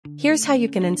Here's how you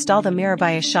can install the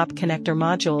Miravia Shop Connector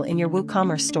module in your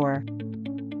WooCommerce store.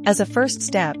 As a first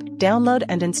step, download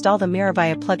and install the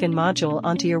Miravia plugin module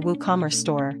onto your WooCommerce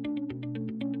store.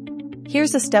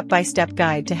 Here's a step-by-step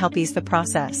guide to help ease the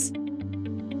process.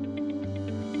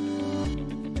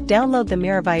 Download the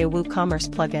Miravia WooCommerce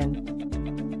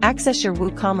plugin. Access your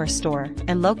WooCommerce store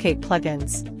and locate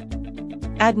plugins.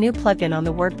 Add new plugin on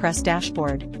the WordPress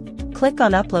dashboard. Click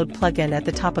on Upload plugin at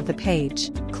the top of the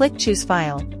page. Click Choose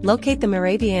File, locate the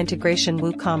Miravia integration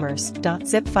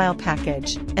WooCommerce.zip file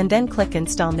package, and then click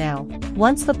Install Now.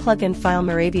 Once the plugin file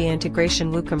Miravia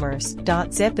integration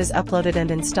WooCommerce.zip is uploaded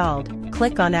and installed,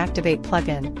 click on Activate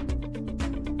Plugin.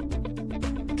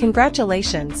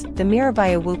 Congratulations, the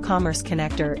Miravia WooCommerce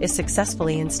connector is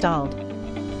successfully installed.